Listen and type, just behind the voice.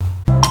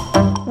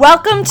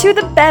Welcome to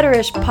the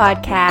Betterish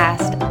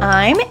Podcast.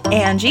 I'm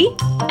Angie.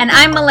 And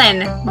I'm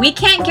Malin. We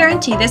can't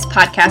guarantee this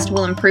podcast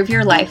will improve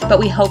your life, but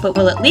we hope it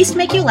will at least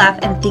make you laugh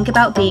and think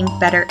about being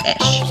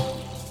better-ish.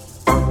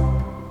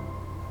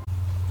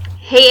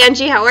 Hey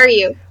Angie, how are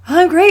you?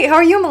 I'm great. How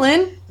are you,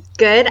 Malin?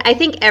 Good. I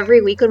think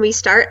every week when we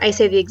start, I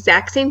say the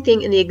exact same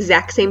thing in the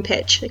exact same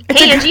pitch. Like,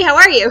 hey Angie, how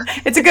are you?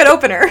 It's a good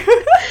opener.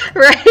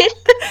 Right?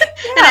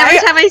 And every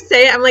time I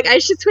say it, I'm like, I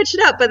should switch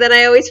it up, but then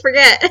I always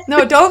forget.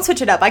 No, don't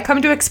switch it up. I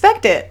come to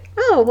expect it.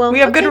 Oh, well, we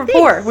have good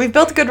rapport. Thanks. We've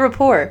built good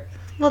rapport.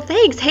 Well,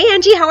 thanks. Hey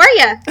Angie, how are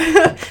you?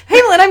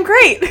 Hey Malin, I'm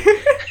great.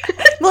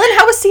 Malin,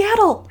 how was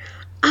Seattle?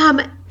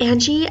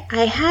 Angie,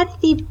 I had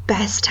the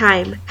best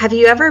time. Have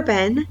you ever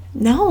been?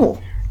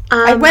 No.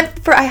 I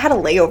had a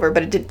layover,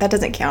 but that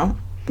doesn't count.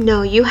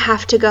 No, you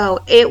have to go.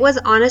 It was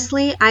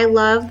honestly, I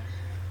love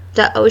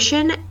the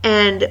ocean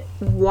and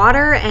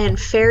water and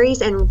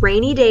ferries and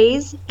rainy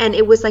days, and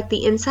it was like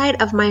the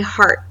inside of my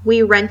heart.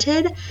 We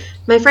rented,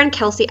 my friend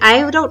Kelsey,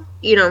 I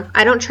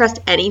don't trust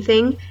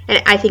anything,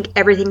 and I think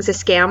everything's a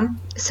scam.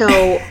 So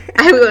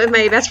I went with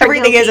my best friend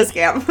Everything Kelsey. is a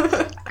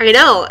scam. I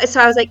know.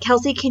 So I was like,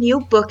 Kelsey, can you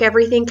book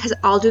everything? Because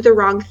I'll do the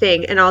wrong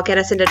thing and I'll get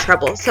us into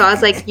trouble. So I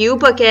was like, you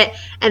book it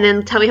and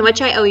then tell me how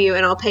much I owe you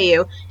and I'll pay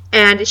you.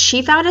 And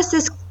she found us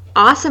this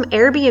awesome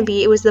Airbnb.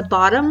 It was the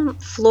bottom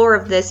floor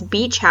of this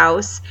beach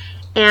house.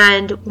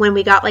 And when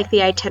we got like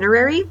the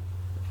itinerary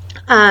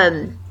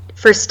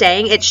for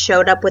staying, it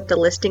showed up with the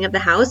listing of the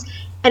house.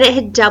 And it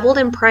had doubled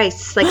in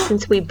price like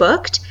since we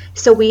booked.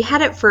 So we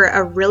had it for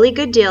a really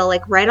good deal,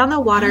 like right on the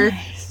water.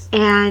 Nice.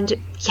 And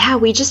yeah,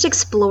 we just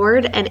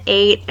explored and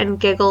ate and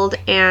giggled,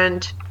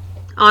 and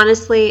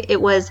honestly,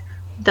 it was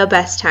the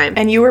best time.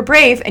 And you were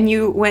brave, and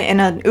you went in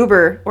an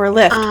Uber or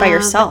Lyft by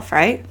yourself,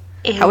 right?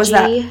 Angie, how was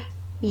that?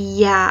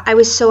 Yeah, I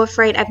was so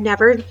afraid.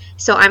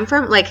 So I'm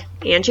from,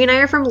 Angie and I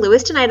are from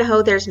Lewiston,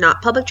 Idaho. There's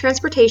not public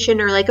transportation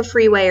or like a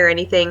freeway or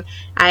anything.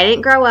 I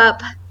didn't grow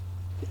up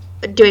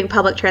doing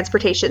public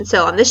transportation.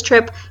 So on this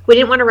trip, we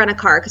didn't want to rent a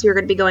car because we were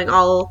going to be going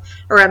all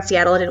around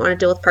Seattle. I didn't want to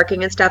deal with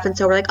parking and stuff. And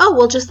so we're like, oh,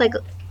 we'll just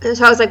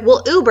so I was like,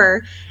 we'll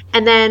Uber.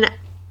 And then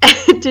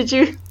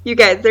you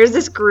guys, there's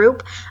this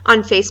group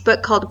on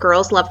Facebook called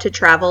Girls Love to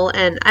Travel.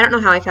 And I don't know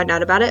how I found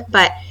out about it,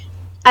 but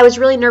I was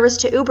really nervous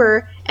to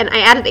Uber, and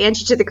I added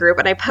Angie to the group,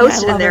 and I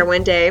posted in there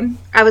one day.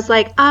 I was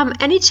like,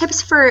 any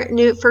tips for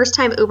new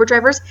first-time Uber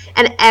drivers?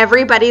 And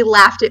everybody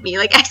laughed at me.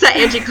 Like, I saw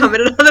Angie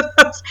commented on the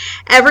post.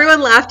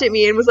 Everyone laughed at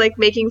me and was,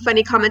 making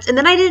funny comments. And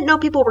then I didn't know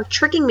people were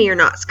tricking me or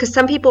not, because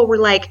some people were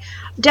like,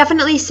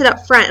 definitely sit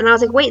up front. And I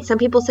was like, wait, some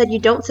people said you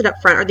don't sit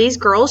up front. Are these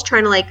girls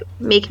trying to,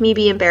 make me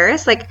be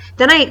embarrassed?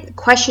 Then I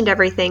questioned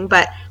everything,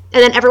 and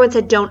then everyone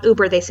said don't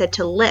Uber. They said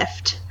to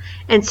Lyft.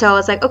 And so I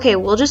was like, okay,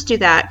 we'll just do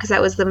that because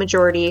that was the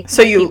majority.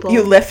 So you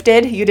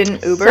lifted? You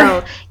didn't Uber?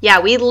 So, yeah,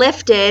 we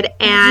lifted,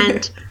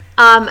 and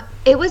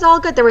it was all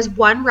good. There was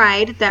one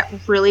ride that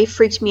really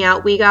freaked me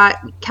out.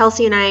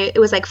 Kelsey and I, it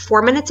was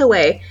 4 minutes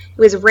away.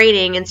 It was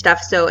raining and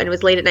stuff, and it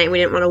was late at night. And we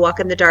didn't want to walk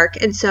in the dark.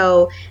 And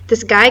so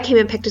this guy came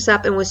and picked us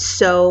up and was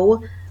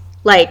so...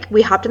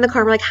 we hopped in the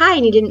car and we're like, hi,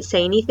 and he didn't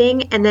say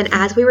anything. And then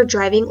as we were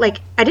driving,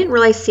 I didn't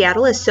realize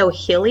Seattle is so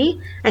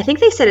hilly. I think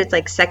they said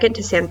it's second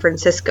to San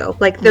Francisco.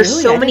 There's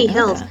really? so many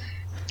hills. That.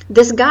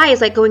 This guy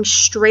is going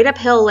straight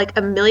uphill,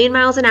 a million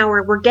miles an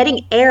hour. We're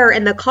getting air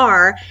in the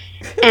car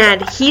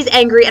and he's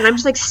angry. And I'm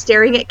just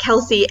staring at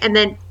Kelsey. And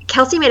then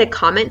Kelsey made a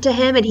comment to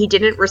him and he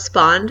didn't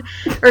respond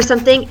or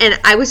something. And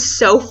I was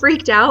so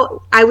freaked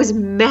out. I was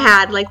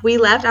mad. We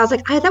left. I was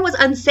like, that was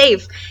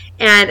unsafe.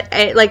 And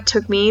it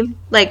took me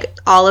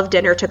all of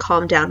dinner to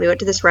calm down. We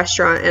went to this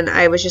restaurant and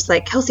I was just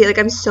like, Kelsey,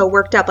 I'm so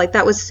worked up.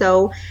 That was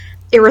so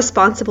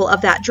irresponsible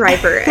of that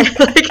driver.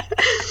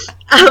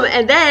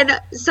 And then,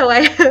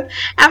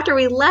 after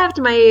we left,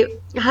 my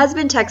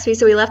husband texted me.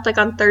 So we left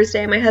on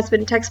Thursday. My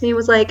husband texted me and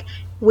was like,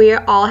 we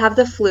all have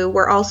the flu.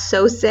 We're all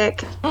so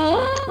sick.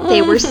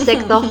 They were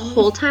sick the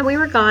whole time we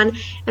were gone,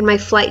 and my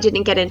flight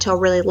didn't get in until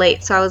really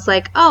late. So I was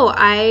like,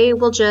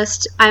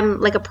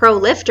 I'm a pro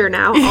lifter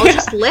now. I'll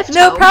just lift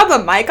no home.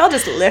 problem, Mike. I'll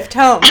just lift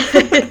home.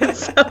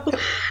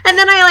 And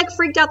then I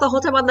freaked out the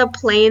whole time on the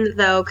plane,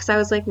 though, because I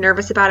was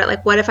nervous about it.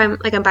 What if I'm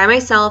by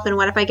myself, and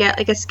what if I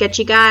get a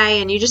sketchy guy,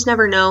 and you just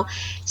never know.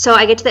 So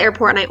I get to the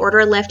airport and I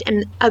order a Lyft,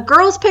 and a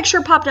girl's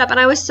picture popped up, and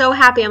I was so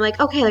happy. I'm like,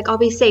 okay, I'll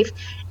be safe.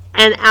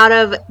 And out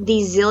of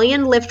the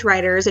zillion Lyft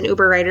riders and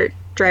Uber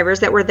drivers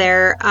that were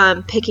there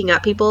picking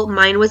up people,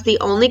 mine was the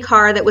only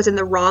car that was in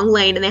the wrong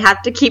lane, and they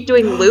had to keep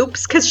doing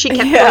loops because she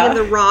kept going in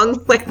the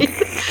wrong lane.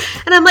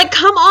 And I'm like,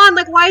 come on,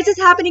 why is this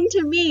happening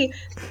to me?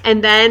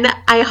 And then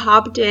I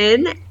hopped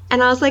in,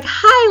 and I was like,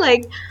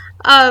 hi,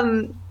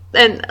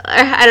 and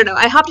I don't know.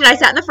 I hopped in. I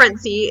sat in the front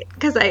seat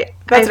because That's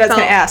what I was going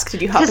to ask.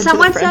 Did you hop into the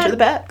front or the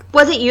back?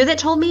 Was it you that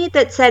told me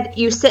that said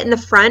you sit in the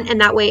front, and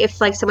that way if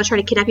someone's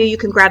trying to kidnap you, you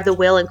can grab the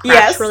wheel and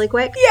crash really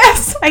quick?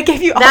 Yes. I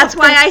gave you all That's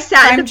why I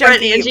sat in the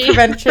front, Angie.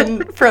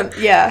 Prevention front.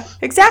 Yeah,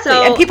 exactly.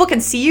 And people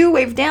can see you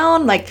wave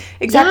down.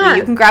 Exactly. Yeah.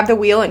 You can grab the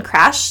wheel and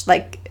crash.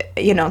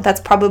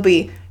 That's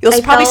probably,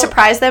 you'll probably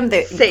surprise them.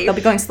 They'll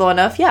be going slow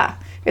enough. Yeah.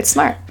 It's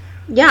smart.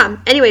 Yeah.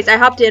 Anyways, I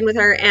hopped in with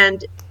her,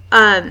 and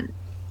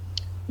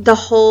the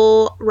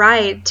whole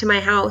ride to my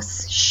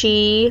house,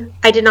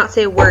 I did not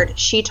say a word.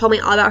 She told me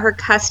all about her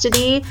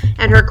custody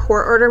and her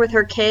court order with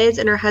her kids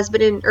and her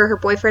husband or her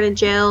boyfriend in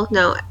jail.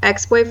 No,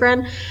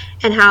 ex-boyfriend.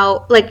 And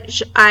how, like,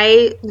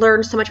 I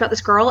learned so much about this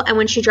girl. And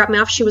when she dropped me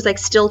off, she was, like,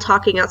 still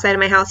talking outside of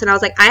my house. And I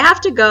was like, I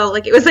have to go.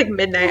 Like, it was, like,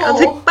 midnight. I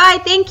was like, bye,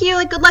 thank you.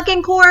 Like, good luck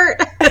in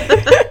court.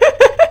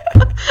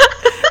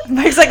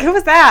 Mike's like, who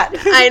was that?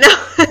 I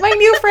know. My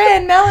new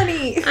friend,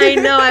 Melanie. I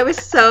know. I was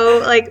so,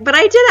 like, but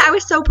I did it. I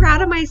was so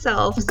proud of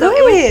myself. So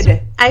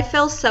Good. I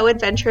feel so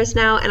adventurous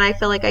now, and I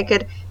feel like I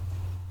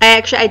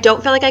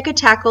don't feel like I could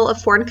tackle a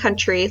foreign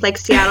country. Like,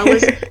 Seattle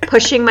was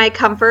pushing my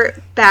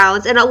comfort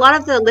bounds. And a lot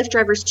of the Lyft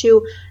drivers,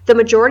 too, the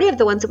majority of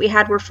the ones that we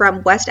had were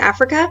from West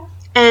Africa.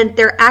 And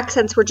their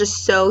accents were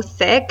just so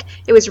thick.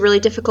 It was really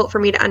difficult for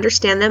me to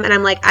understand them. And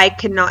I'm like, I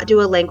cannot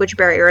do a language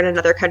barrier in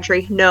another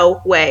country. No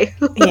way.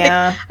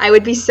 Yeah. I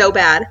would be so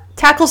bad.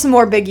 Tackle some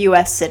more big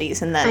U.S.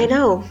 cities and then I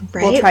know,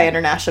 right? We'll try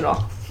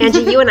international.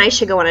 Angie, you and I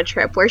should go on a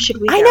trip. Where should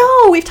we go? I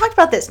know. We've talked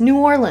about this. New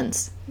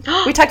Orleans.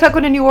 We talked about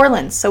going to New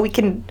Orleans so we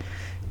can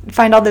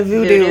find all the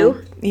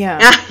voodoo. Yeah.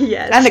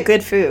 Yes. And the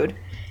good food.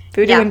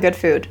 Voodoo and good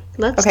food.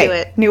 Let's do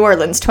it. New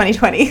Orleans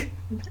 2020.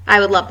 I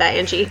would love that,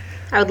 Angie.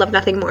 I would love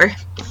nothing more.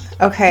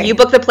 Okay. You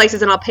book the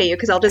places and I'll pay you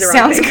because I'll do the right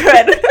Sounds thing.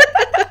 good.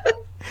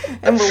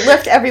 And we'll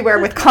lift everywhere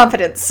with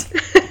confidence.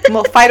 And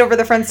we'll fight over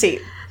the front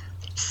seat.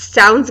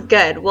 Sounds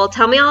good. Well,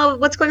 tell me all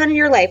what's going on in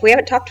your life. We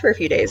haven't talked for a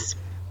few days.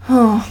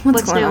 Oh,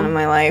 what's going on in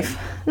my life?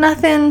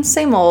 Nothing.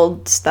 Same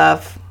old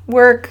stuff.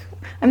 Work.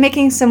 I'm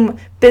making some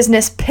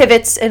business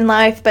pivots in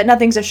life, but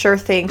nothing's a sure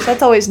thing. So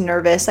that's always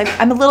nervous.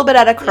 I'm a little bit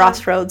at a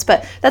crossroads,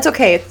 but that's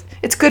okay.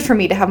 It's good for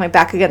me to have my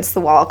back against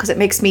the wall because it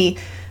makes me,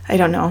 I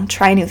don't know,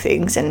 try new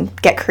things and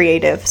get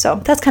creative. So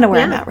that's kind of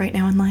where I'm at right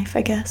now in life,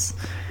 I guess.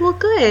 Well,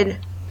 good.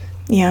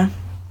 Yeah.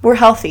 We're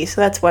healthy, so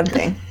that's one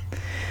thing.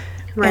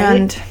 Right.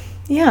 And,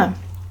 yeah.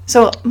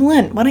 So,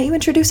 Malin, why don't you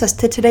introduce us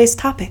to today's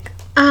topic?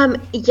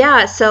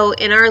 Yeah, so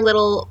in our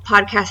little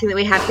podcasting that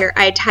we have here,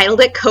 I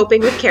titled it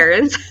Coping with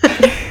Karens.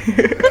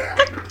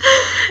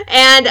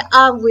 And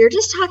we're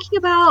just talking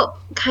about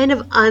kind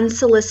of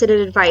unsolicited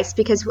advice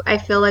because I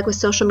feel like with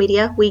social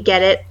media, we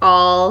get it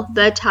all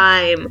the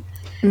time.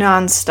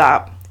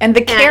 Nonstop. And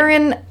the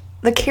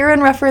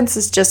Karen reference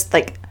is just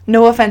like,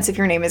 no offense if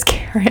your name is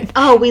Karen.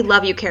 Oh, we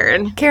love you,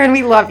 Karen. Karen,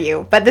 we love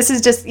you. But this is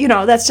just,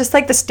 that's just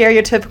like the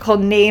stereotypical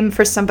name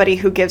for somebody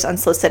who gives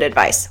unsolicited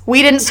advice.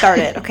 We didn't start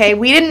it, okay?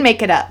 We didn't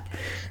make it up.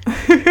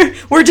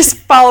 We're just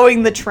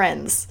following the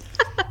trends.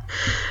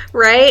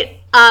 Right?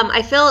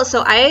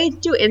 I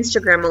do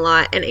Instagram a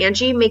lot, and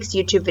Angie makes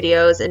YouTube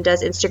videos and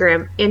does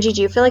Instagram. Angie,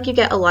 do you feel like you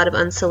get a lot of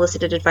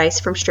unsolicited advice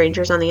from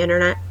strangers on the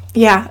internet?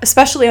 Yeah,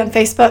 especially on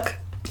Facebook.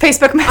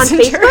 Facebook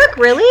Messenger. On Facebook?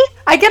 Really?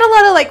 I get a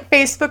lot of, like,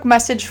 Facebook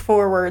message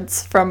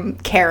forwards from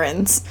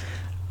Karens.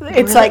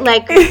 It's really?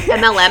 like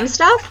MLM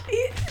stuff?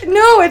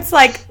 No, it's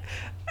like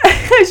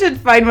I should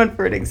find one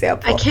for an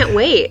example. I can't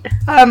wait.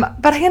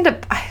 But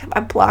I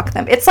block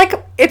them. It's like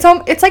it's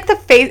like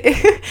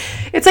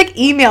it's like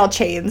email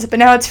chains, but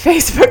now it's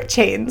Facebook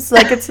chains.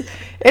 Like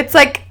it's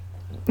like,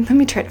 let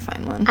me try to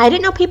find one. I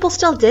didn't know people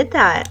still did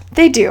that.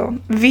 They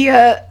do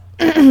via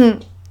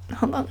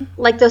hold on.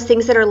 Like those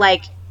things that are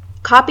like,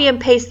 copy and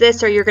paste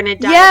this or you're going to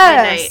die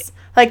at midnight.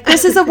 Like,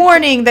 this is a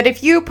warning that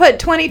if you put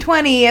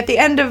 2020 at the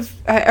end of,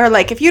 or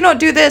like, if you don't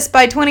do this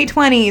by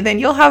 2020, then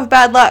you'll have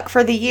bad luck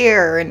for the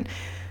year and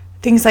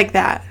things like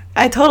that.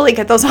 I totally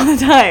get those all the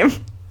time.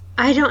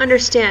 I don't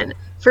understand.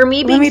 For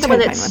me, being someone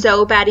that's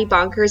so batty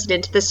bonkers and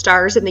into the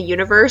stars and the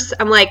universe,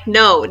 I'm like,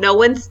 no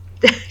one's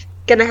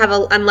going to have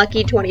an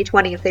unlucky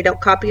 2020 if they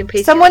don't copy and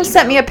paste. Someone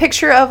sent me a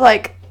picture of,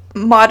 like,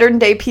 modern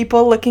day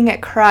people looking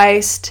at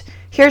Christ.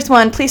 Here's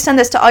one. Please send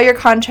this to all your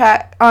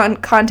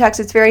contacts.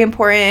 It's very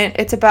important.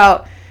 It's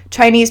about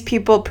Chinese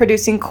people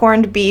producing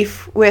corned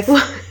beef with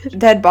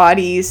dead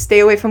bodies. Stay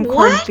away from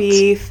corned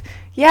beef.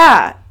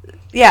 Yeah.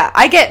 Yeah.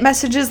 I get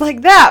messages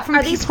like that from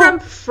people. Are these from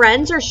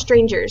friends or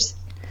strangers?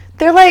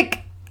 They're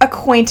like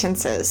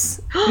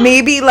acquaintances.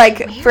 Maybe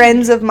like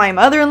friends of my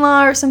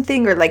mother-in-law or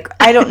something, or like,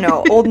 I don't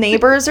know, old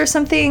neighbors or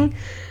something.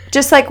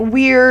 Just like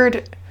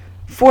weird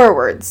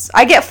forwards.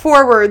 I get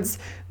forwards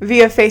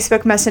via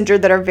Facebook Messenger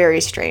that are very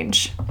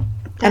strange.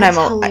 That's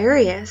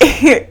hilarious.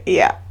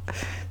 Yeah.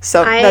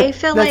 So I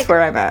feel that's like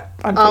where I'm at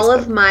on all Facebook.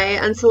 of my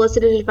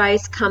unsolicited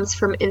advice comes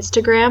from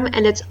Instagram,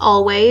 and it's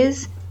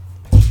always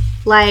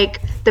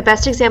like, the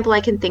best example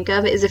I can think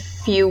of is a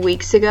few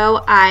weeks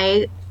ago,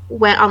 I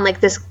went on like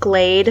this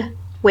Glade.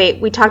 Wait,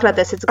 we talked about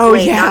this. It's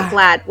Glade, not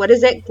Glad. What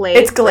is it? Glade?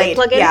 It's Glade.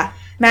 Plug-in? Yeah.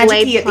 Magic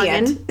Glade key at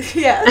plug-in. the end.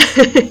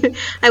 Yeah.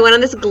 I went on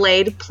this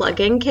Glade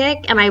plug-in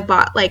kick, and I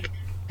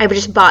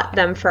just bought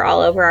them for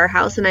all over our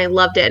house, and I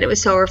loved it, and it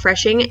was so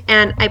refreshing.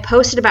 And I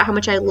posted about how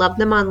much I love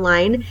them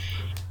online.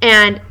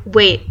 And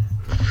wait,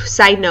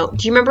 side note,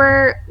 do you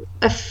remember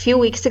a few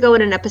weeks ago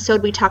in an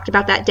episode we talked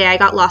about that day I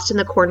got lost in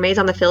the corn maze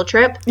on the field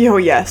trip? Oh,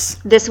 yes.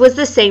 This was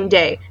the same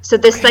day. So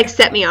this like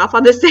set me off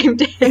on the same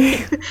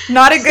day.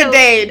 Not a good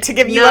day to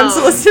give you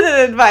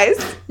unsolicited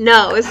advice.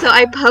 No. So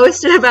I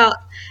posted about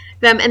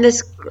them, and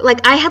this,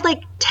 like, I had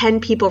like 10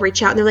 people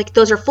reach out, and they're like,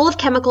 those are full of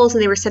chemicals,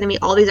 and they were sending me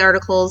all these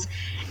articles.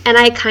 And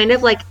I kind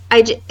of like,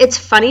 it's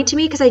funny to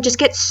me because I just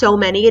get so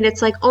many, and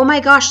it's like, oh my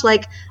gosh,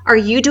 like, are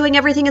you doing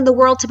everything in the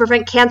world to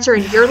prevent cancer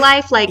in your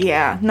life? Like,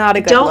 yeah, not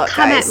a good don't look,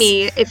 come guys. at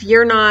me if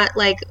you're not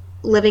like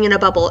living in a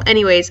bubble.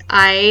 Anyways,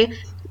 I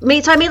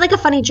made like a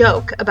funny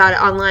joke about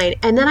it online,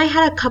 and then I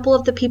had a couple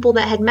of the people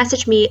that had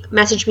messaged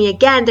me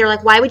again. They're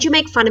like, why would you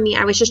make fun of me?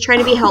 I was just trying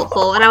to be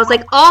helpful. And I was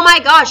like, oh my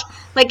gosh,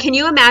 like, can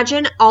you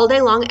imagine all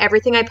day long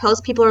everything I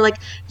post, people are like,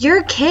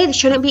 your kid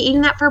shouldn't be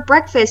eating that for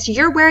breakfast,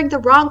 you're wearing the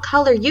wrong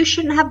color, you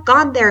shouldn't have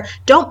gone there,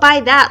 don't buy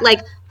that, like,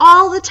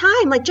 all the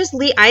time. Like, just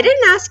I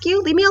didn't ask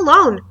you, leave me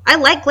alone. I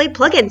like Glade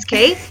plugins,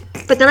 Kate.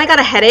 But then I got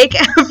a headache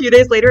a few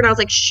days later, and I was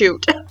like,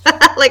 shoot.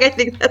 Like, I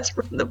think that's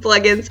from the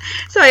plugins.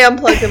 So I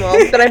unplugged them all,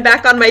 but I'm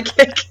back on my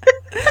kick.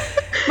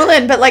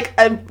 Malin, but like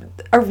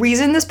a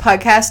reason this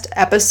podcast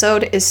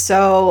episode is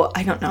so,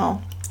 I don't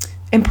know,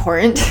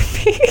 important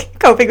to me,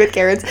 coping with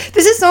Karens.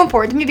 This is so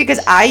important to me because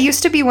I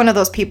used to be one of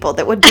those people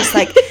that would just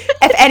like,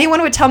 if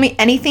anyone would tell me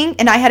anything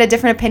and I had a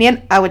different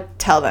opinion, I would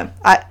tell them.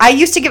 I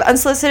used to give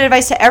unsolicited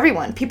advice to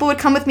everyone. People would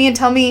come with me and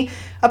tell me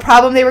a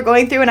problem they were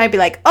going through, and I'd be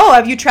like, oh,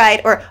 have you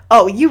tried? Or,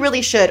 oh, you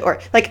really should. Or,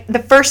 like, the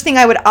first thing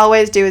I would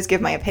always do is give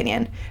my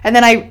opinion. And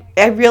then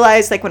I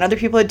realized, like, when other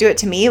people would do it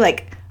to me,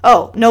 like,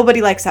 oh,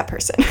 nobody likes that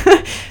person.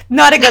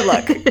 Not a good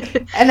look.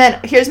 And then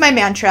here's my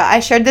mantra.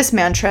 I shared this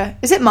mantra.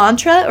 Is it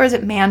mantra or is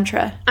it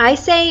mantra? I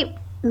say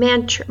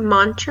mantra.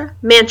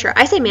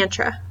 I say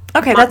mantra.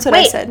 Okay, that's what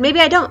I said. Maybe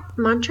I don't.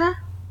 Mantra?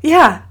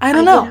 Yeah, I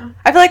don't know.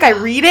 I feel like I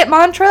read it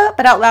mantra,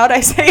 but out loud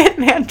I say it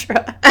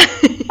mantra.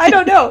 I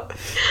don't know.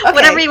 Okay.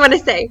 Whatever you want to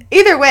say.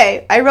 Either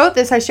way, I wrote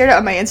this. I shared it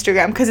on my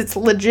Instagram because it's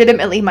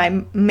legitimately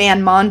my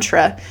man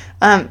mantra.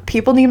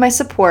 People need my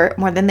support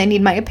more than they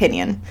need my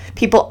opinion.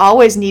 People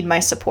always need my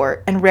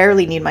support and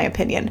rarely need my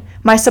opinion.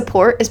 My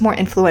support is more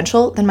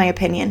influential than my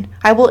opinion.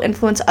 I will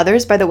influence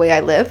others by the way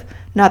I live,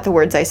 not the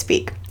words I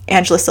speak.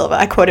 Angela Silva.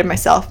 I quoted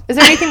myself. Is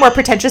there anything more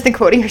pretentious than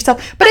quoting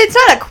yourself? But it's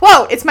not a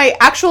quote. It's my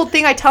actual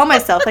thing I tell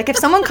myself. Like, if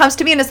someone comes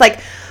to me and is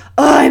like,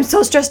 oh, I'm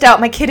so stressed out,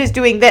 my kid is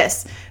doing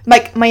this.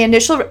 Like,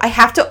 I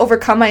have to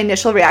overcome my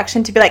initial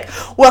reaction to be like,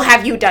 well,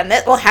 have you done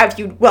this? Well, have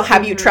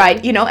you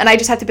tried? You know? And I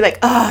just have to be like,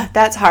 oh,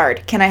 that's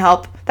hard. Can I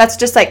help? That's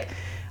just like,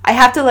 I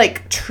have to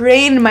like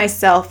train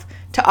myself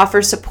to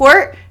offer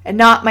support and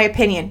not my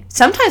opinion.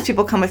 Sometimes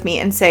people come with me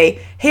and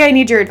say, hey, I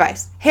need your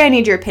advice. Hey, I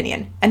need your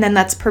opinion. And then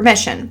that's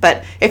permission.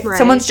 But if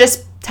someone's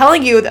just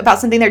telling you about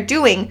something they're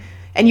doing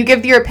and you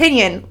give your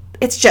opinion,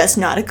 it's just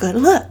not a good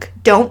look.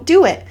 Don't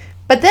do it.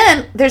 But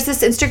then there's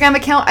this Instagram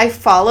account I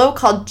follow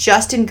called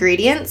Just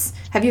Ingredients.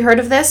 Have you heard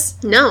of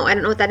this? No, I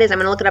don't know what that is. I'm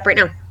going to look it up right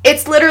now.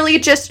 It's literally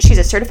just, she's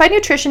a certified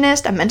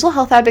nutritionist, a mental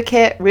health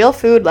advocate, real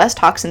food, less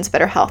toxins,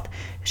 better health.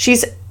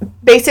 She's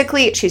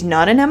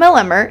not an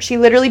MLMer. She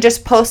literally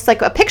just posts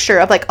like a picture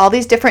of like all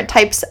these different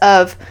types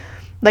of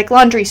like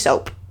laundry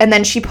soap. And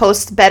then she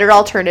posts better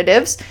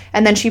alternatives.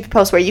 And then she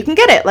posts where you can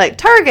get it, like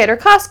Target or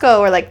Costco,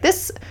 or like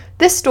this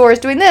store is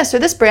doing this, or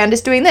this brand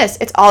is doing this.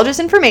 It's all just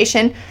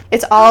information.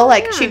 It's all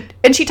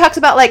she talks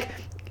about like,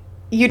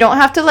 you don't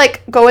have to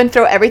like go and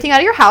throw everything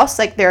out of your house.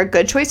 Like, there are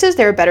good choices,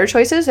 there are better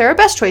choices, there are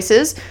best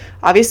choices.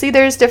 Obviously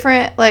there's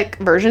different like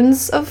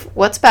versions of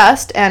what's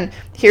best, and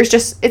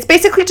it's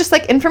basically just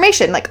like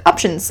information, like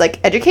options,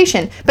 like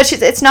education. But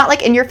it's not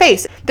like in your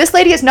face. This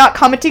lady is not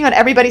commenting on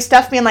everybody's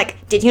stuff being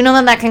like, did you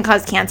know that can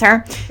cause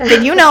cancer?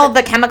 Did you know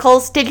the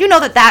chemicals? Did you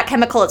know that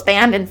chemical is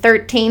banned in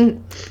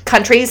 13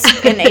 countries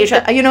in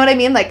Asia? You know what I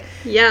mean? Like,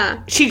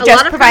 yeah, she's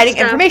just providing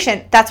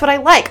information. That's what I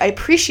like. I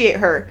appreciate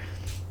her.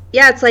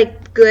 Yeah, it's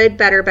like good,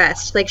 better,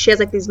 best. Like, she has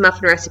like these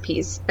muffin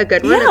recipes. A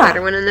good one, a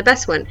better one, and the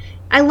best one.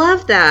 I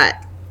love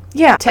that.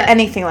 Yeah, to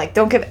anything. Like,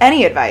 don't give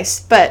any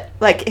advice. But,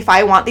 like, if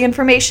I want the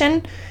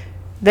information,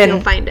 then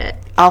you'll find it.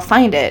 I'll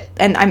find it.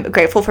 And I'm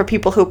grateful for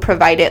people who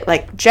provide it,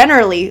 like,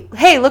 generally,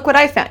 hey, look what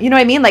I found. You know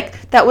what I mean?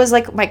 Like, that was,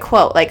 like, my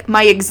quote. Like,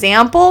 my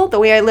example, the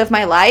way I live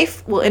my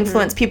life, will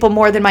influence people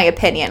more than my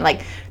opinion.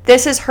 Like,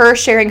 this is her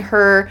sharing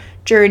her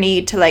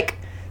journey to, like,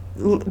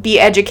 be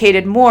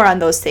educated more on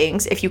those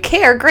things. If you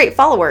care, great,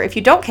 follow her. If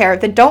you don't care,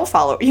 then don't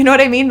follow her. You know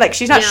what I mean? Like,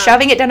 she's not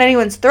shoving it down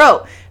anyone's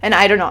throat. And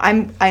I don't know,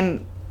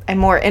 I'm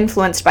more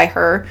influenced by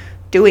her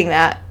doing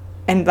that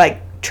and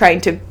like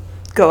trying to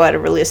go at a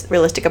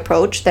realistic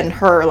approach than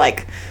her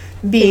like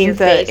being the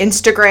face.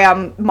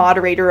 Instagram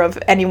moderator of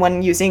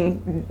anyone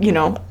using, you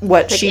know,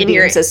 what like she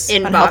deems as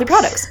unhealthy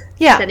products.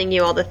 Yeah. Sending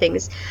you all the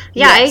things.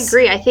 Yeah, yes. I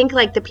agree. I think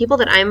like the people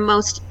that I'm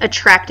most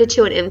attracted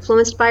to and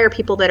influenced by are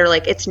people that are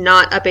like, it's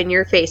not up in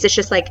your face. It's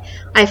just like,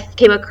 I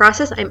came across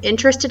this, I'm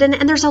interested in it.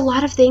 And there's a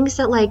lot of things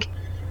that like,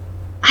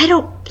 I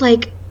don't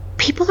like,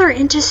 people are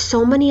into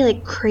so many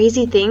like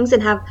crazy things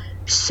and have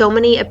so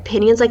many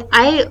opinions.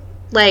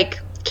 Like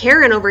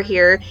Karen over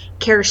here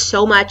cares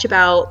so much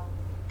about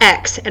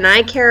X and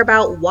I care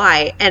about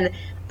Y. And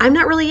I'm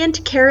not really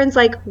into Karen's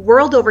like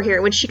world over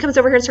here. When she comes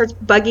over here and starts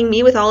bugging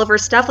me with all of her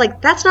stuff,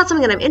 like that's not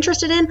something that I'm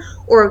interested in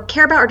or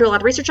care about or do a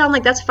lot of research on.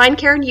 Like, that's fine,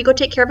 Karen, you go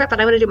take care of it, but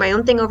I want to do my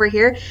own thing over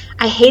here.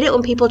 I hate it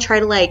when people try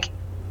to like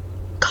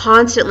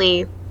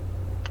constantly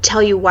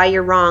tell you why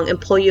you're wrong and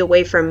pull you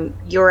away from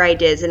your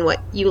ideas and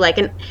what you like.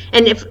 And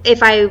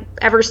if I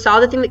ever saw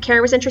the thing that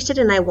Karen was interested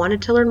in and I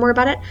wanted to learn more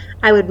about it,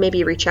 I would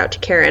maybe reach out to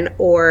Karen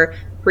or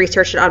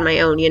research it on my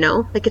own, you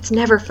know? Like, it's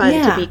never fun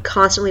to be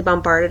constantly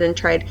bombarded and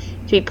tried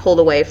to be pulled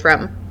away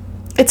from.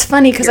 It's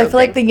funny because I feel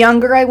like the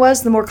younger I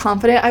was, the more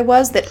confident I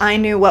was that I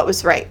knew what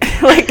was right.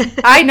 Like,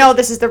 I know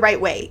this is the right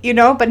way, you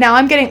know? But now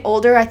I'm getting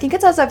older. I think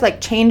it's as I've,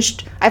 like,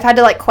 changed. I've had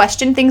to, like,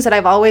 question things that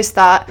I've always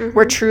thought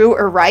were true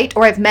or right.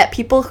 Or I've met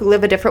people who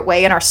live a different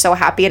way and are so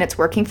happy and it's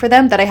working for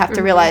them that I have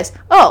to realize,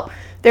 oh,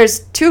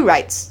 there's 2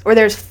 rights. Or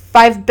there's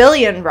 5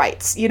 billion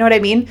rights. You know what I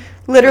mean?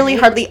 Literally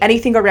hardly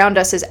anything around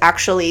us is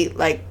actually,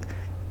 like,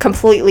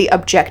 completely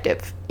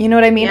objective. You know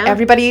what I mean? Yeah.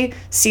 Everybody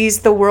sees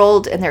the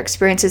world and their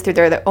experiences through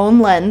their own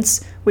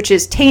lens, which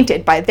is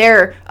tainted by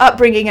their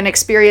upbringing and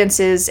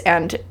experiences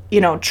and, you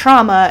know,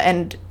 trauma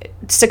and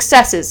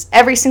successes,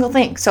 every single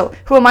thing. So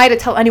who am I to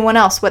tell anyone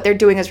else what they're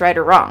doing is right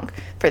or wrong?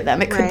 For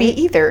them, it could be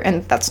either,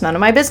 and that's none of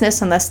my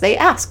business unless they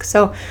ask.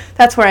 So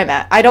that's where I'm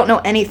at. I don't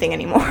know anything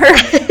anymore,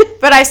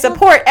 but I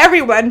support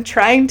everyone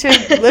trying to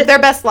live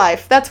their best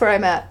life. That's where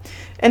I'm at.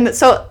 And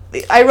so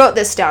I wrote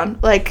this down,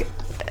 like,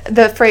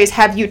 the phrase,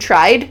 have you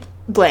tried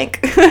blank?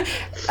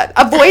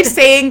 Avoid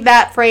saying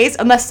that phrase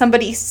unless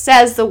somebody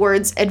says the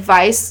words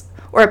advice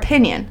or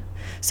opinion.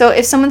 So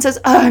if someone says,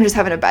 oh, I'm just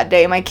having a bad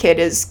day, my kid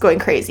is going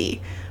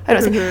crazy, I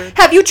don't say,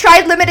 have you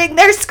tried limiting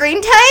their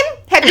screen time?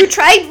 Have you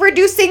tried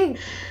reducing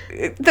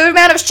the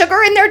amount of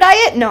sugar in their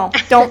diet? No,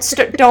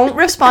 don't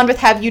respond with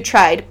have you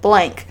tried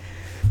blank.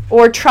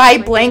 Or try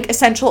blank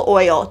essential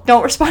oil.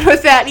 Don't respond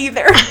with that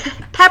either.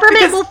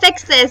 Peppermint will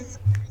fix this.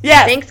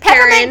 Yeah, thanks,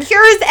 Karen. Peppermint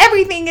cures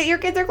everything that your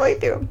kids are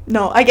going through.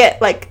 No, I get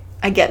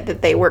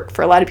that they work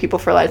for a lot of people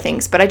for a lot of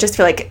things, but I just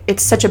feel like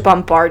it's such a I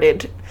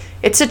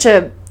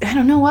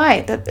don't know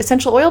why. The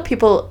essential oil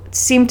people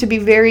seem to be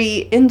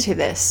very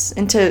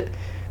into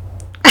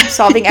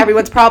solving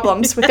everyone's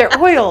problems with their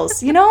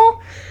oils, you know?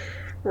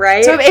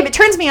 Right. So it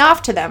turns me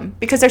off to them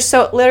because there's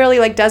so literally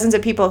like dozens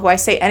of people who I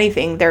say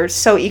anything, they're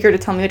so eager to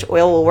tell me which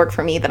oil will work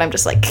for me that I'm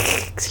just like.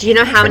 Do you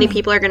know how many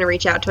people are going to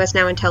reach out to us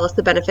now and tell us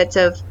the benefits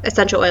of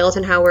essential oils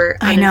and how we're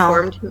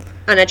uninformed,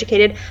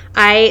 uneducated?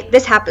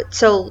 This happened.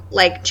 So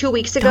like 2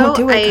 weeks ago, don't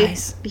do it,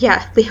 guys.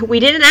 Yeah, we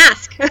didn't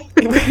ask.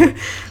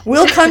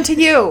 We'll come to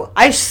you.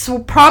 I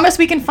promise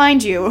we can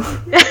find you.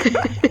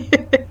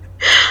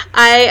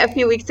 A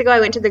few weeks ago, I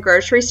went to the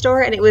grocery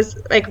store and it was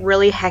like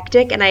really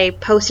hectic, and I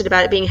posted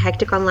about it being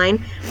hectic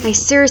online. I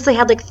seriously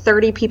had like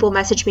 30 people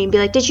message me and be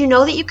like, did you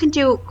know that you can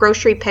do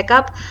grocery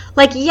pickup?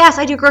 Like, yes,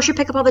 I do grocery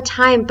pickup all the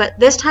time, but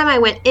this time I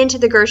went into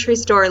the grocery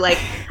store. Like,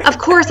 of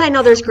course I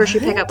know there's grocery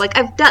pickup. Like,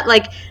 I've done,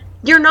 like,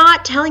 you're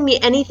not telling me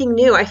anything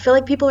new. I feel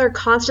like people are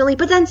constantly,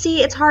 but then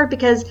see, it's hard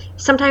because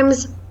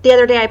sometimes the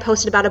other day I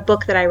posted about a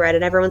book that I read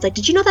and everyone's like,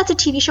 did you know that's a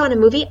TV show and a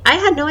movie? I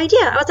had no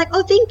idea. I was like,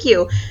 oh, thank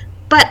you.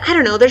 But I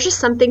don't know, there's just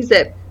some things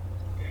that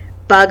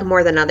bug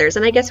more than others.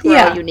 And I guess we're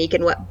all unique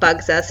in what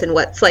bugs us and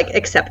what's like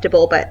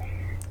acceptable. But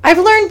I've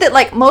learned that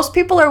like most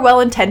people are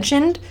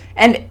well-intentioned,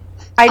 and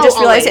I just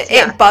realized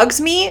it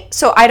bugs me.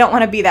 So I don't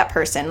want to be that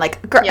person.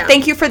 Like,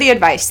 thank you for the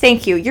advice.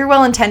 Thank you. You're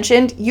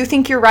well-intentioned. You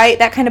think you're right.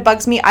 That kind of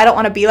bugs me. I don't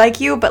want to be like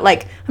you, but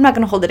like, I'm not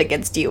going to hold it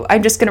against you.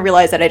 I'm just going to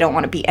realize that I don't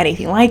want to be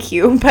anything like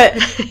you. But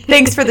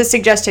thanks for the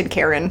suggestion,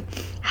 Karen.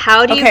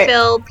 How do you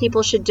feel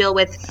people should deal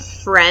with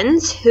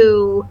friends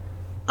who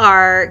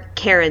are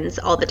Karens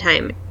all the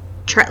time?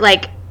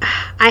 Like,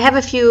 I have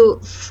a few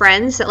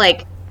friends that,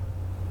 like,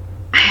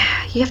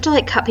 you have to,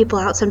 like, cut people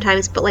out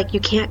sometimes, but, like,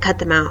 you can't cut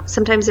them out.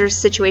 Sometimes there's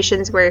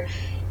situations where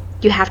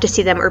you have to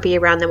see them or be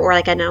around them, or,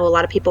 like, I know a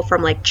lot of people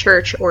from, like,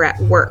 church or at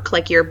work.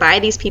 Like, you're by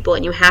these people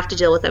and you have to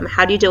deal with them.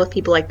 How do you deal with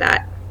people like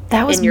that?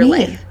 That was in your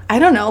life? I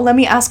don't know. Let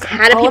me ask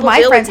all of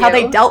my friends how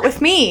they dealt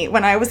with me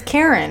when I was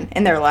Karen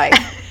in their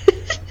life.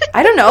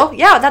 I don't know.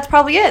 Yeah, that's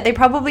probably it. They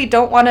probably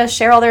don't want to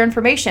share all their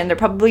information. They're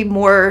probably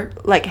more,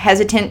 like,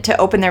 hesitant to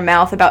open their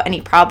mouth about any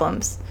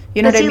problems.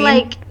 You know what I mean?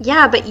 Like,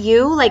 yeah, but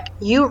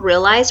you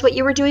realized what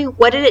you were doing.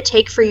 What did it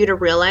take for you to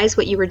realize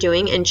what you were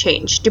doing and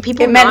change? Do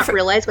people not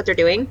realize what they're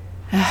doing?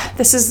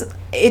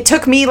 It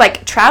took me,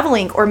 like,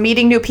 traveling or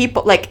meeting new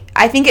people. Like,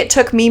 I think it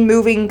took me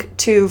moving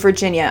to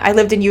Virginia. I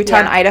lived in Utah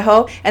and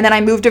Idaho, and then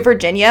I moved to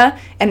Virginia,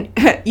 and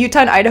Utah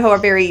and Idaho are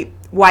very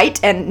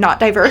white and not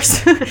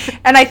diverse.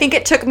 And I think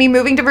it took me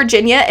moving to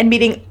Virginia and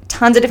meeting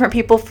tons of different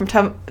people from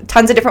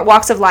tons of different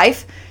walks of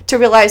life to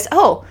realize,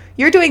 oh,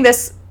 you're doing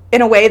this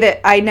in a way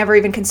that I never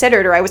even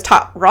considered, or I was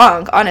taught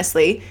wrong,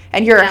 honestly.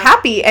 And you're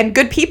happy and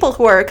good people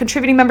who are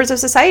contributing members of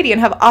society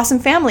and have awesome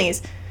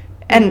families.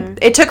 And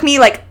it took me,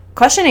 like,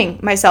 questioning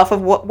myself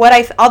of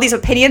all these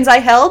opinions I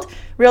held,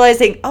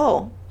 realizing,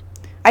 oh,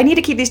 I need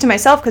to keep these to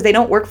myself because they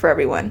don't work for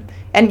everyone.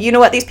 And you know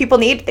what these people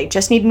need? They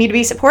just need me to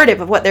be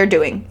supportive of what they're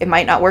doing. It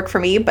might not work for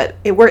me, but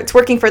it's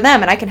working for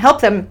them, and I can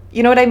help them.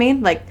 You know what I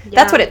mean? Like,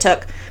 that's what it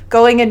took.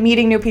 Going and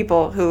meeting new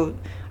people who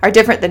are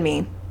different than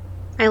me.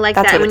 I like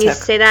that. When you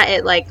say that,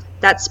 it like,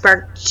 that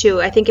sparked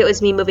too. I think it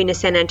was me moving to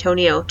San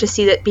Antonio to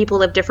see that people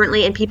live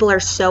differently, and people are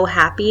so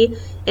happy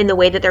in the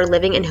way that they're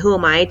living, and who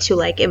am I to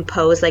like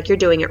impose like you're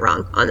doing it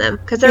wrong on them?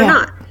 Because they're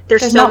not.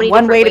 There's so many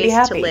different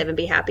ways to live and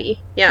be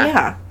happy.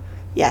 Yeah.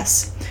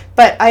 Yes.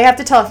 But I have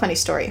to tell a funny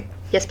story.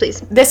 Yes, please.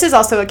 This is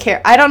also a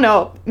Karen. I don't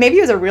know. Maybe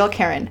it was a real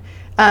Karen.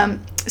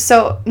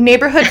 So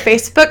neighborhood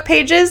Facebook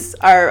pages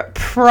are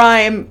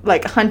prime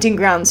like hunting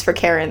grounds for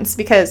Karens,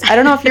 because I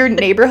don't know if your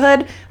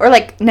neighborhood or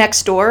like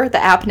Nextdoor,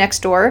 the app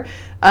Nextdoor,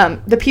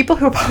 the people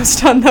who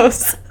post on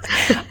those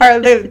are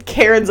the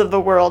Karens of the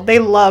world. They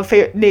love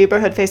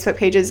neighborhood Facebook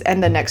pages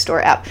and the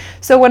Nextdoor app.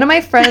 So one of my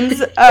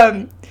friends,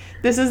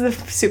 this is a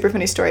super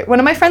funny story. One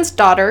of my friend's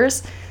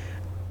daughters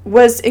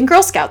is in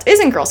Girl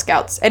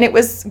Scouts, and it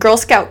was Girl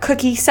Scout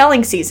cookie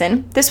selling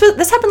season. This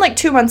happened like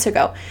 2 months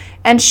ago,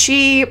 and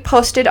she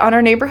posted on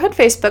our neighborhood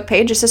Facebook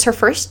page. This is her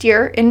first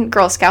year in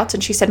Girl Scouts,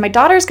 and she said, my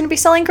daughter's going to be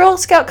selling Girl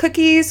Scout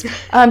cookies.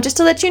 Just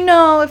to let you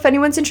know, if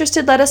anyone's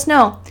interested, let us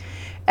know.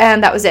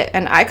 And that was it.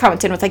 And I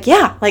commented with like,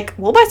 yeah, like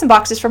we'll buy some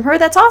boxes from her.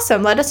 That's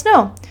awesome. Let us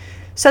know.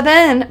 So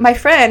then my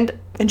friend,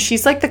 and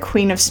she's like the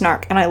queen of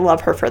snark, and I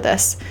love her for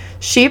this.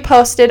 She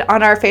posted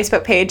on our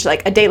Facebook page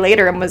like a day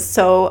later and was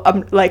so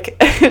like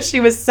she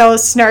was so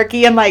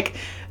snarky and like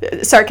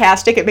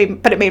sarcastic. It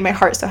made my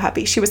heart so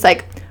happy. She was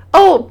like,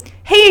 oh,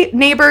 hey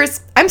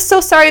neighbors, I'm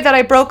so sorry that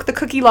I broke the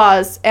cookie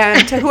laws,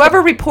 and to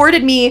whoever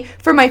reported me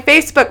for my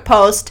Facebook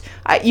post,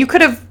 you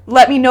could have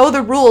let me know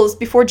the rules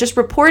before just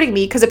reporting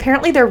me, because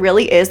apparently there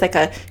really is like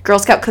a Girl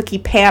Scout cookie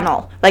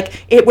panel.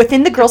 Like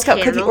within the Girl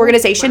Scout cookie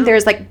organization,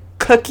 there's like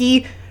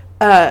cookie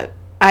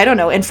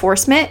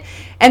enforcement.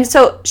 And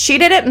so she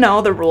didn't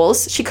know the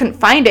rules. She couldn't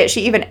find it.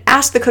 She even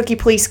asked the cookie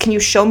police, can you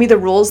show me the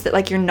rules that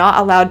like you're not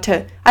allowed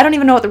to, I don't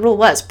even know what the rule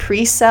was,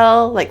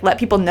 pre-sell, like let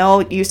people know,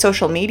 use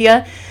social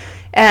media.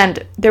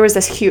 And there was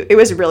this it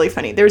was really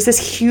funny. There was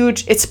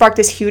it sparked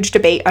this huge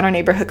debate on our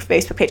neighborhood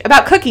Facebook page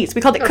about cookies.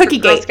 We called it Cookie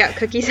Gate. Girl Scout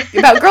cookies.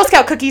 About Girl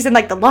Scout cookies and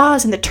like the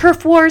laws and the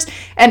turf wars.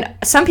 And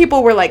some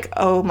people were like,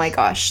 oh my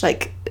gosh,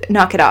 like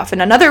knock it off.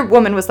 And another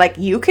woman was like,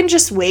 you can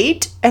just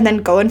wait and then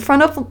go in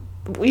front of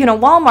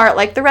Walmart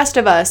like the rest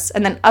of us.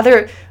 And then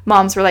other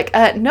moms were like,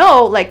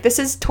 no, like this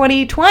is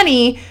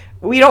 2020.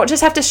 We don't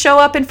just have to show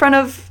up in front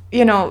of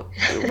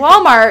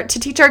Walmart to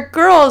teach our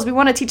girls. We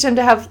want to teach them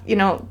to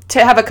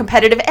have a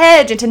competitive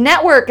edge and to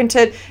network and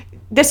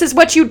this is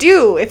what you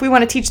do if we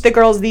want to teach the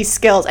girls these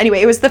skills.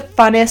 Anyway, it was the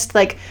funnest,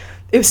 like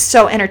it was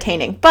so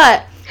entertaining.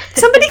 But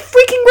somebody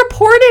freaking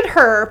reported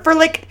her for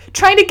like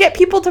trying to get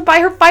people to buy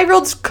her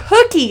 5-year-old's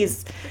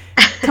cookies.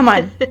 Come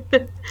on.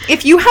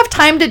 If you have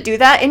time to do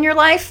that in your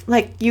life,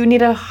 like you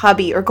need a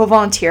hobby or go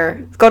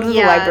volunteer, go to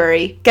the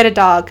library, get a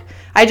dog.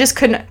 I just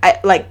couldn't,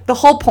 the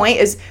whole point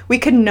is we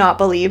could not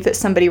believe that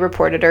somebody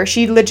reported her.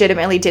 She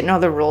legitimately didn't know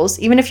the rules.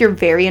 Even if you're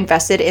very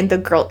invested in the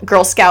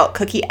Girl Scout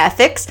cookie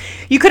ethics,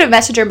 you could have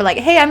messaged her and been like,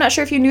 hey, I'm not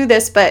sure if you knew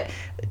this, but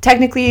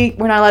technically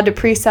we're not allowed to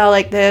pre-sell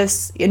like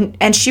this.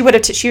 And she would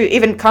have, she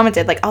even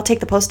commented like, I'll take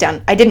the post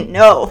down. I didn't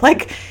know.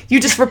 Like you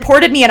just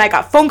reported me, and I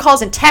got phone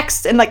calls and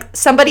texts, and like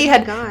somebody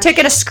had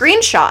taken a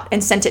screenshot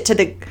and sent it to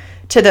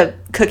the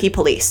cookie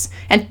police,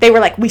 and they were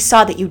like, we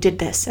saw that you did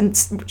this. And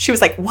she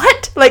was like,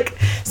 what? Like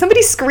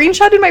somebody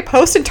screenshotted my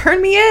post and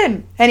turned me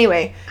in.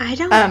 Anyway, I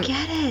don't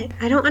get it.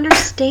 I don't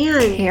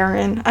understand.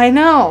 Karen, I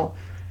know.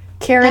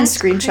 Karen That's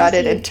screenshotted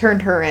crazy. And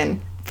turned her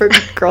in for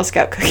Girl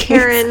Scout cookies.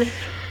 Karen,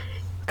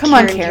 come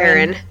on,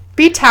 Karen.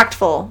 Be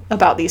tactful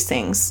about these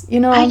things,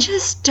 I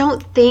just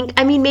don't think,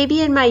 I mean,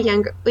 maybe in my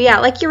younger,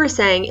 like you were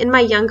saying, in my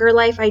younger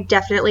life, I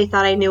definitely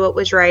thought I knew what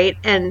was right.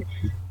 And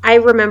I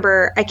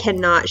remember, I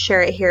cannot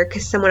share it here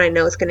because someone I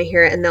know is going to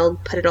hear it and they'll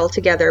put it all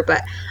together.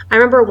 But I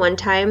remember one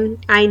time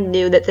I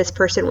knew that this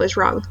person was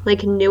wrong,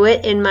 like knew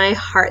it in my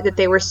heart that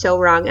they were so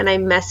wrong. And I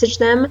messaged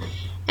them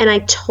and I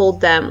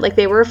told them, like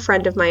they were a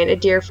friend of mine, a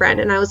dear friend.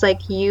 And I was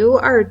like, you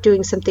are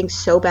doing something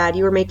so bad.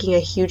 You are making a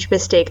huge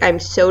mistake. I'm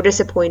so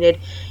disappointed.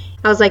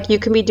 I was like, you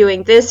can be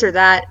doing this or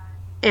that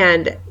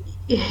and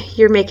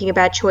you're making a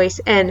bad choice.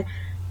 And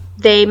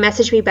they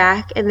messaged me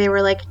back and they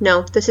were like,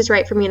 no, this is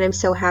right for me and I'm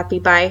so happy.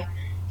 Bye.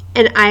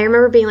 And I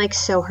remember being like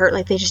so hurt,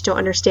 like they just don't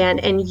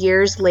understand. And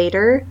years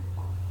later,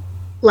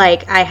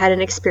 like I had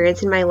an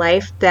experience in my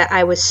life that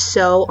I was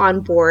so on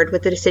board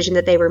with the decision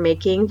that they were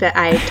making that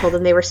I told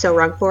them they were so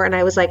wrong for. And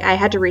I was like, I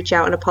had to reach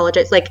out and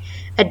apologize. Like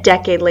a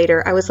decade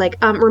later, I was like,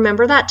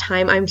 remember that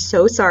time? I'm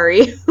so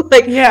sorry.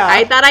 Like,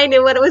 I thought I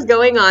knew what was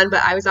going on,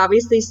 but I was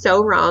obviously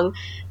so wrong.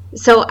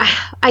 So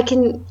I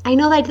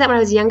know that I did that when I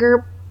was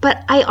younger,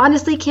 but I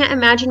honestly can't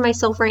imagine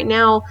myself right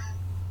now.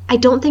 I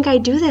don't think I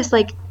do this.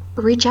 Like,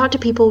 reach out to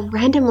people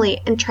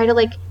randomly and try to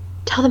like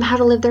tell them how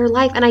to live their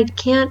life, and I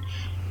can't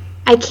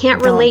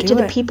relate to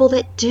the people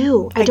that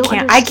do.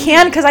 I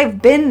can because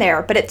I've been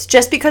there, but it's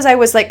just because I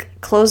was like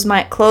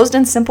closed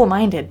and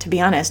simple-minded, to be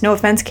honest. No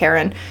offense,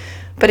 Karen,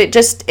 But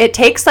it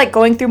takes like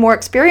going through more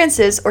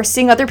experiences or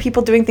seeing other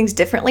people doing things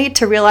differently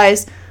to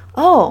realize,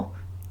 oh,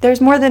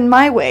 there's more than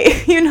my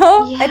way, you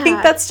know? Yeah. I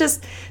think that's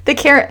just the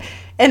Karen.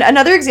 And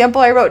another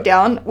example I wrote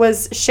down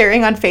was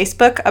sharing on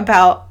Facebook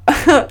about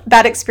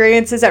bad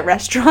experiences at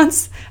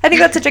restaurants. I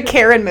think that's such a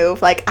Karen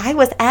move. Like, I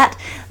was at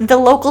the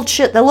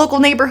local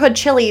neighborhood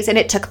Chili's, and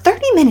it took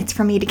 30 minutes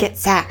for me to get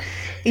sat,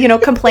 you know,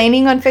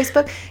 complaining on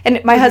Facebook.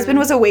 And my husband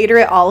was a waiter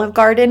at Olive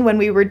Garden when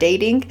we were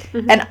dating,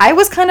 and I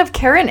was kind of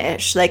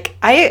Karen-ish. Like,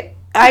 I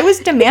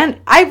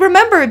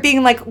remember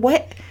being like,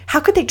 what? How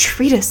could they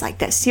treat us like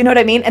this? You know what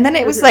I mean? And then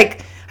it was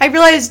like, I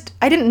realized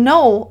I didn't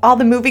know all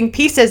the moving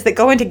pieces that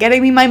go into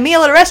getting me my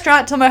meal at a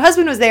restaurant until my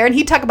husband was there, and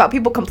he'd talk about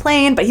people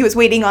complain, but he was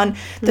waiting on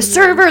the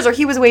servers, or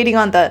he was waiting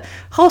on the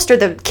host or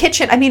the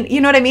kitchen. I mean,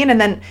 you know what I mean?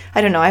 And then,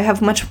 I don't know, I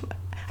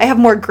have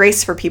more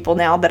grace for people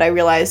now that I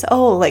realize,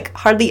 oh, like,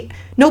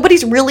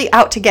 nobody's really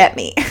out to get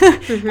me.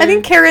 I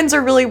think Karens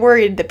are really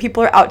worried that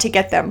people are out to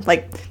get them,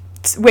 like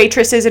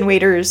waitresses and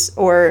waiters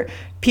or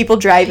people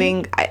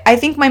driving. I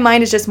think my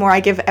mind is just more,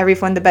 I give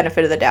everyone the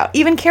benefit of the doubt.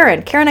 Even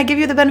Karen, I give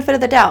you the benefit of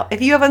the doubt. If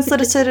you have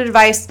unsolicited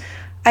advice,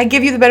 I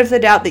give you the benefit of the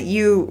doubt that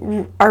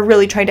you are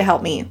really trying to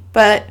help me.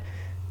 But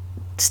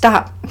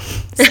stop,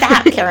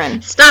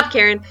 Karen. Stop,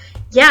 Karen.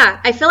 Yeah,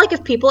 I feel like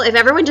if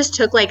everyone just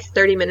took like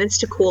 30 minutes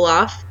to cool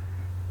off,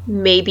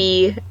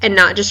 maybe, and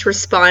not just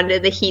respond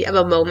in the heat of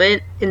the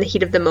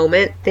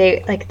moment,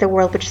 the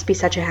world would just be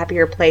such a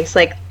happier place.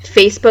 Like,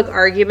 Facebook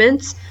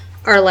arguments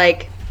are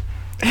like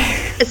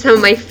some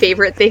of my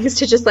favorite things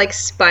to just like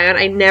spy on.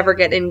 I never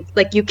get in,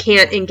 like, you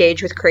can't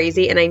engage with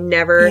crazy, and I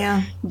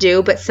never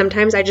do, but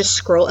sometimes I just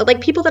scroll at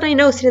like people that I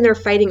know sitting there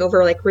fighting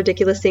over like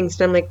ridiculous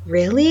things, and I'm like,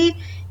 really?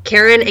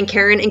 Karen and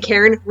Karen and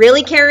Karen,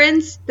 really,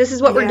 Karens? This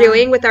is what we're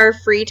doing with our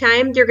free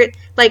time? You're good,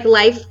 like,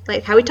 life,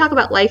 like how we talk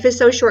about life is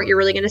so short, you're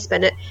really going to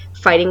spend it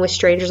fighting with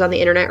strangers on the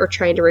internet or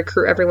trying to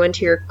recruit everyone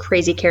to your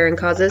crazy Karen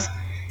causes?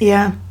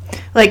 Yeah,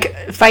 like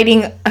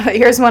fighting.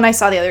 Here's one I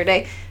saw the other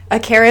day. A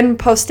Karen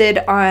posted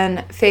on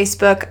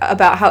Facebook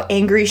about how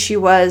angry she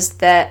was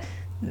that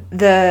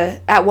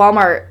at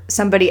Walmart,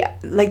 somebody,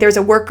 like, there was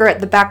a worker at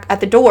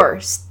the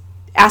door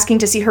asking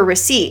to see her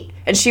receipt,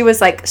 and she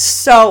was like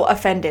so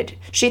offended.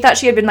 She thought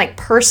she had been like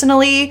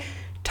personally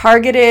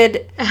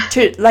targeted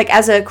to, like,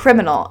 as a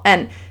criminal,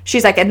 and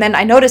she's like, and then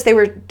I noticed they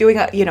were doing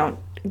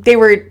they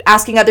were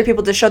asking other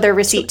people to show their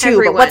receipt too.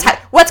 Everyone. But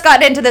what's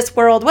gotten into this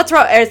world? What's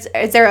wrong? Is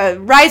there a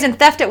rise in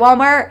theft at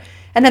Walmart?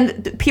 And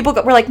then people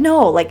were like,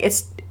 no, like,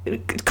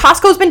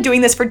 Costco's been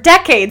doing this for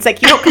decades.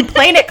 Like, you don't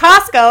complain at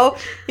Costco.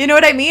 You know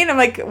what I mean? I'm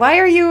like, why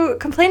are you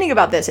complaining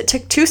about this? It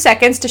took 2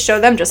 seconds to show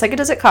them, just like it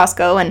does at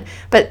Costco.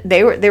 But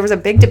there was a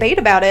big debate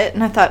about it.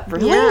 And I thought,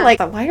 really? Yeah. Like,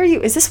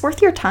 is this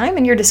worth your time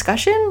and your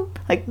discussion?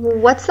 Like,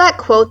 what's that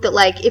quote that,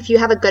 like, if you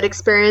have a good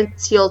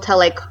experience, you'll tell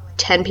like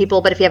 10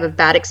 people, but if you have a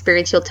bad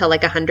experience, you'll tell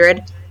like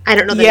 100. I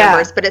don't know the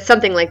numbers, but it's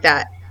something like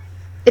that.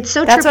 It's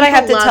so That's true. what I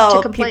have to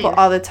tell people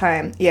all the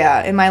time.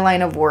 Yeah, in my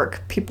line of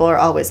work, people are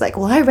always like,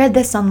 well, I read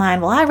this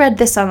online.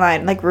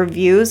 Like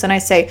reviews. And I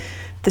say,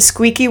 the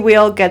squeaky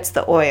wheel gets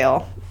the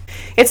oil.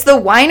 It's the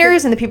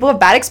whiners and the people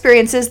with bad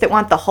experiences that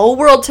want the whole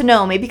world to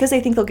know. Maybe because they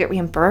think they'll get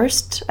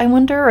reimbursed, I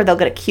wonder, or they'll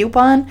get a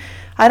coupon.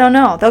 I don't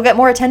know. They'll get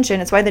more attention.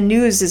 It's why the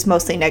news is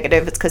mostly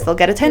negative. It's because they'll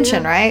get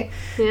attention, right?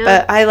 Yeah.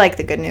 But I like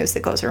the good news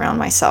that goes around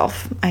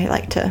myself. I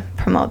like to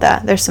promote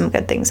that. There's some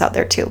good things out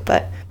there too,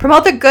 but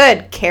promote the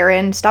good,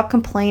 Karen. Stop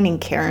complaining,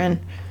 Karen.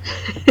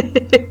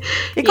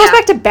 It goes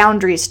back to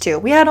boundaries too.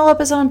 We had all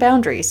episode on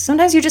boundaries.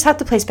 Sometimes you just have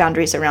to place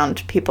boundaries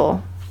around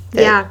people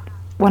that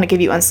want to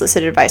give you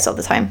unsolicited advice all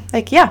the time.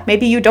 Like,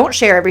 maybe you don't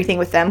share everything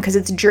with them because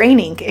it's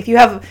draining. If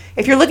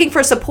you're looking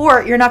for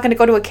support, you're not going to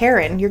go to a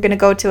Karen. You're going to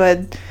go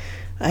to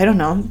I don't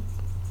know.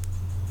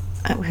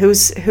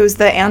 Who's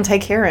the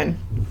anti-Karen?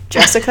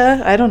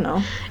 Jessica? I don't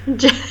know.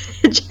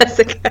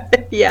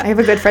 Jessica, yeah. I have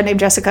a good friend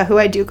named Jessica who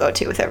I do go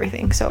to with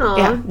everything.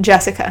 So,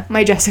 Jessica.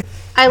 My Jessica.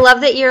 I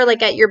love that you're,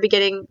 like, at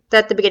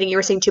the beginning you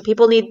were saying, too,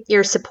 people need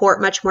your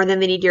support much more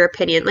than they need your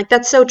opinion. Like,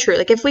 that's so true.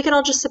 Like, if we can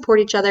all just support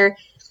each other,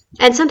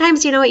 and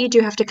sometimes, you know what, you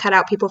do have to cut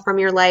out people from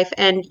your life,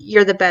 and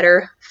you're the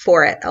better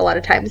for it a lot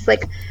of times.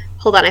 Like,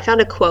 hold on, I found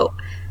a quote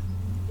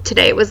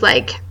today. It was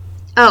like,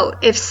 oh,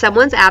 if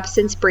someone's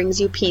absence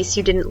brings you peace,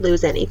 you didn't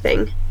lose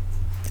anything.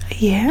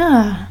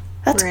 Yeah,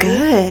 that's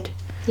good.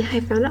 Yeah, I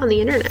found it on the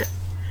internet.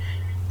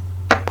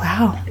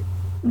 Wow.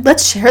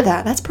 Let's share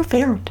that. That's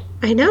profound.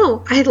 I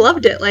know. I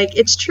loved it. Like,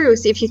 it's true.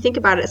 So if you think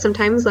about it,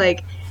 sometimes,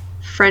 like,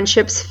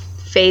 friendships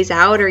phase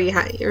out or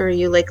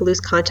you like, lose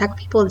contact with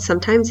people, and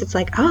sometimes it's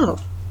like,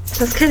 oh,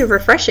 that's kind of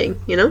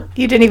refreshing, you know?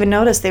 You didn't even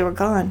notice they were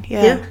gone.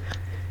 Yeah.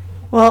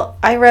 Well,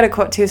 I read a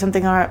quote too,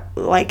 something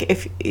like,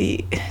 if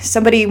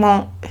somebody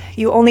let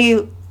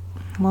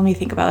me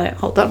think about it.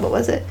 Hold on, what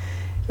was it?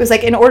 It was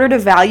like, in order to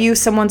value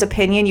someone's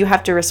opinion, you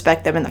have to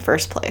respect them in the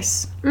first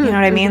place. You know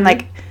what I mean?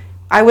 Like,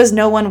 I was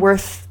no one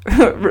worth,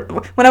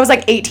 when I was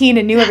like 18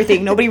 and knew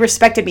everything, nobody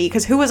respected me,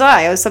 because who was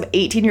I? I was some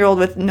 18-year-old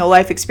with no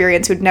life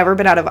experience who'd never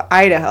been out of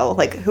Idaho.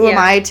 Like, who am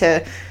I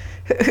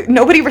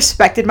nobody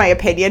respected my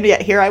opinion,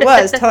 yet here I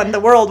was telling the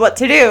world what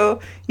to do.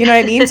 You know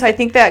what I mean? So I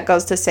think that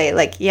goes to say,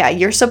 like, yeah,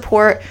 your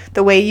support,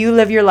 the way you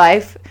live your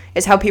life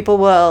is how people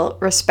will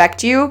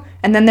respect you,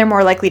 and then they're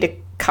more likely to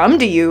come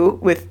to you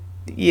with,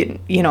 you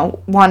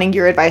know, wanting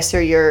your advice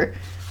or your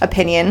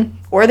opinion,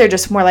 or they're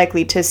just more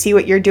likely to see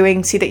what you're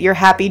doing, see that you're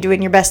happy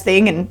doing your best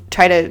thing, and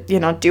try to, you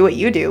know, do what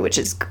you do, which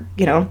is,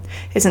 you know,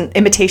 isn't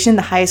imitation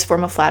the highest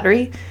form of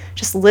flattery?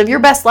 Just live your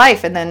best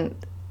life, and then,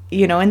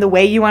 you know, in the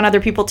way you want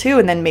other people to,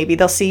 and then maybe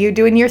they'll see you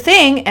doing your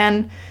thing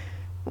and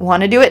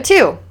want to do it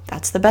too.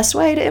 That's the best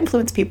way to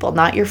influence people,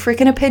 not your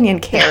freaking opinion,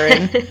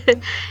 Karen.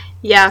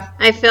 Yeah,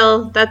 I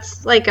feel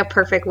that's like a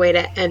perfect way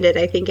to end it,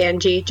 I think,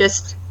 Angie.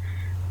 Just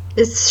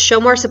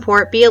show more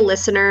support, be a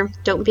listener,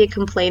 don't be a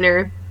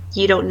complainer.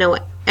 You don't know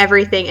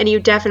everything, and you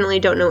definitely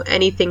don't know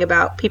anything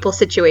about people's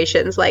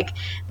situations. Like,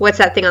 what's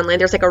that thing online?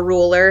 There's like a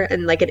ruler,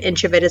 and like an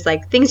inch of it is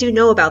like things you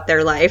know about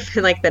their life,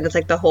 and like then it's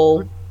like the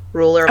whole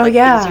ruler of like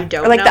things you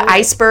don't know. Or like the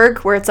iceberg,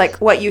 where it's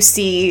like what you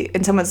see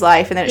in someone's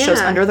life, and then it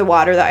shows under the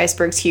water the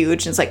iceberg's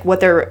huge, and it's like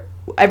what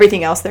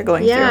everything else they're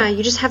going through. Yeah,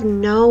 you just have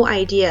no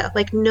idea,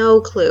 like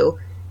no clue,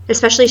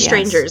 especially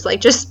strangers.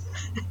 Like, just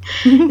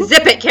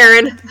zip it,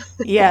 Karen.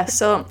 Yeah,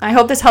 so I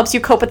hope this helps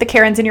you cope with the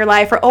Karens in your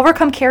life, or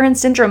overcome Karen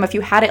syndrome if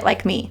you had it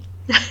like me.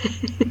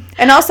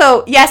 And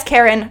also, yes,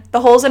 Karen,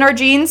 the holes in our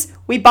jeans,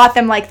 we bought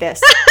them like this.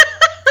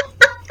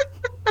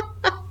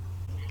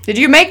 Did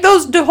you make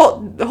those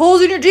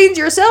holes in your jeans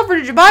yourself, or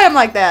did you buy them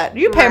like that?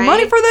 Did you pay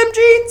money for them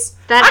jeans?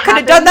 I could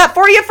have done that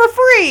for you for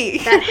free.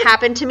 That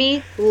happened to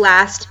me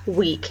last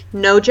week.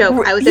 No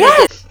joke. I was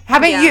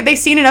Haven't they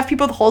seen enough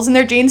people with holes in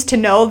their jeans to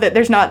know that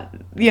there's not,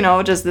 you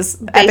know, just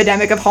this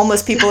epidemic of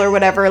homeless people or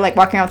whatever, like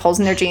walking around with holes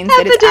in their jeans,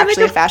 that it's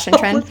actually a fashion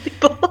trend?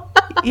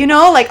 You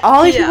know, like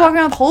all these people walking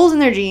around with holes in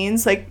their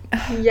jeans, like,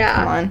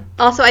 come on.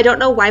 Also, I don't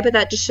know why, but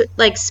that just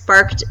like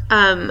sparked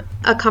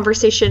a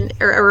conversation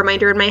or a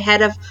reminder in my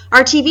head of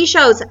our TV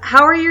shows.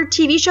 How are your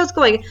TV shows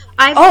going?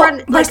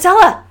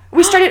 Marcella.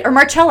 We started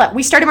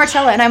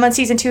Marcella, and I'm on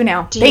season 2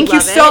 now. Thank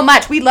you so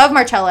much. We love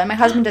Marcella, and my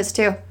husband does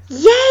too.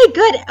 Yay,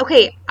 good.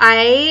 Okay,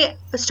 I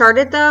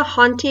started The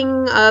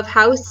Haunting of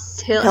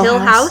Hill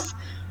House.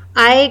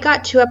 I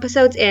got 2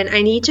 episodes in.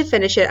 I need to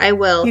finish it. I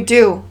will. You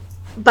do.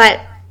 But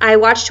I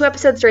watched 2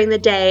 episodes during the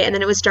day, and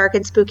then it was dark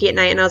and spooky at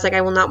night, and I was like,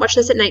 I will not watch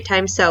this at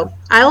nighttime, so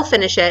I'll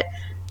finish it.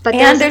 But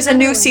there's a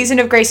new season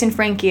of Grace and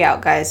Frankie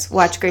out, guys.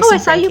 Watch Grace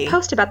and Frankie. I saw you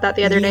post about that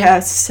the other day. Yeah,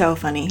 it's so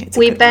funny.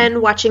 We've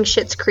been watching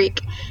Schitt's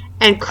Creek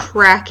and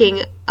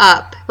cracking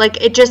up.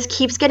 Like, it just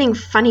keeps getting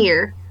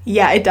funnier.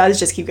 Yeah, it does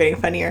just keep getting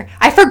funnier.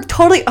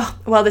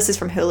 This is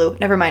from Hulu.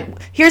 Never mind.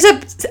 Here's a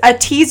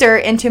teaser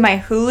into my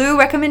Hulu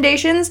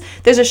recommendations.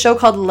 There's a show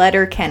called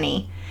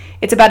Letterkenny.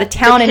 It's about a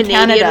town in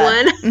Canada.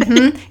 One?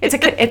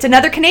 It's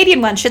another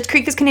Canadian one. Schitt's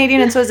Creek is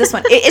Canadian, and so is this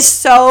one. It is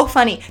so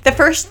funny. The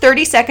first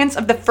 30 seconds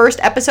of the first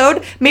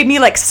episode made me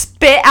like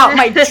spit out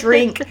my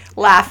drink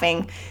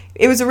laughing.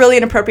 It was a really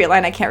inappropriate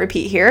line I can't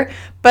repeat here.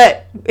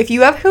 But if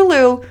you have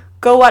Hulu,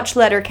 go watch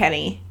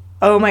Letterkenny.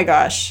 Oh my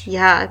gosh.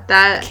 Yeah,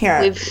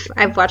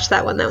 I've watched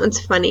that one. That one's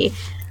funny.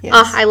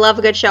 Yes. I love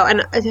a good show.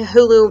 And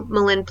Hulu,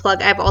 Malin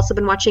plug, I've also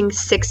been watching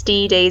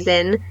 60 Days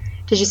In.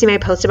 Did you see my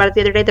post about it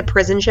the other day? The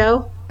prison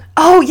show?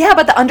 Oh, yeah,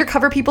 about the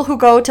undercover people who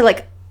go to,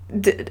 like,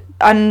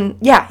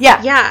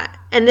 Yeah,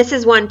 and this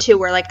is one, too,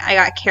 where, like, I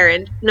got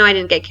Karen. No, I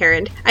didn't get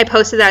Karen. I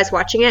posted that I was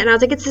watching it, and I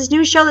was like, it's this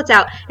new show that's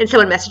out. And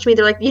someone messaged me.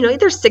 They're like, you know,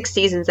 there's 6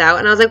 seasons out.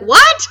 And I was like,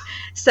 what?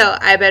 So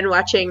I've been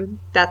watching.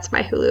 That's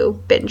my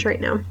Hulu binge right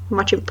now. I'm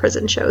watching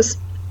prison shows.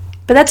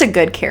 But that's a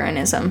good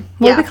Karenism.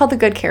 What do we call the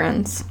good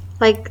Karens?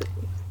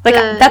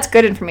 That's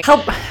good information.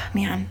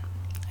 Man,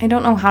 I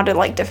don't know how to,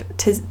 like,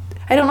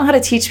 I don't know how to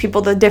teach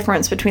people the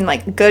difference between,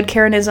 like, good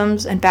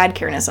Karenisms and bad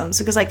Karenisms,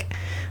 because, like,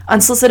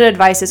 unsolicited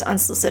advice is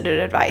unsolicited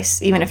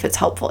advice, even if it's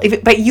helpful.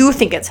 But you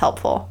think it's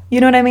helpful.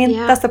 You know what I mean?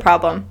 Yeah. That's the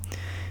problem.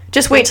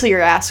 Just wait till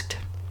you're asked.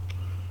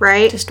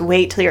 Right? Just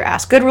wait till you're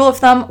asked. Good rule of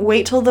thumb,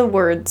 wait till the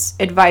words,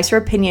 advice or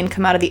opinion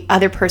come out of the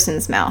other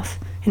person's mouth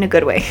in a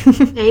good way.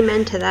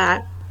 Amen to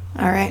that.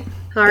 All right.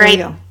 All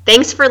right.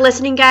 Thanks for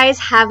listening, guys.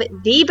 Have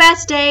the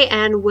best day,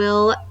 and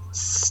we'll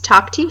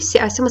talk to you.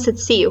 I almost said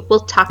see you. We'll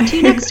talk to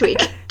you next week.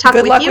 Talk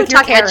Good with luck you. With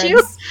talk your Karens. At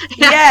you.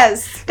 Yeah.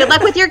 Yes. Good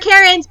luck with your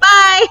Karens.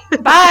 Bye.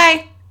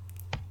 Bye.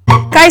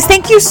 Guys,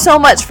 thank you so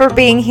much for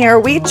being here.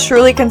 We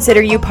truly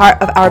consider you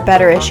part of our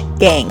Betterish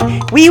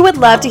gang. We would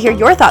love to hear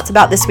your thoughts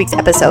about this week's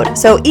episode.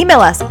 So email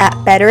us at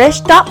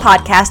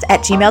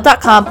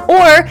betterish.podcast@gmail.com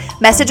or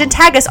message and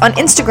tag us on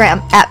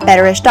Instagram at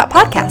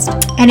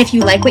betterish.podcast. And if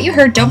you like what you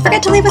heard, don't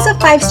forget to leave us a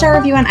 5-star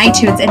review on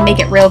iTunes and make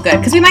it real good,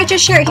 because we might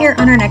just share it here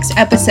on our next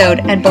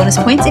episode. And bonus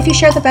points if you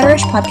share the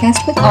Betterish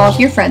podcast with all of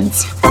your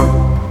friends.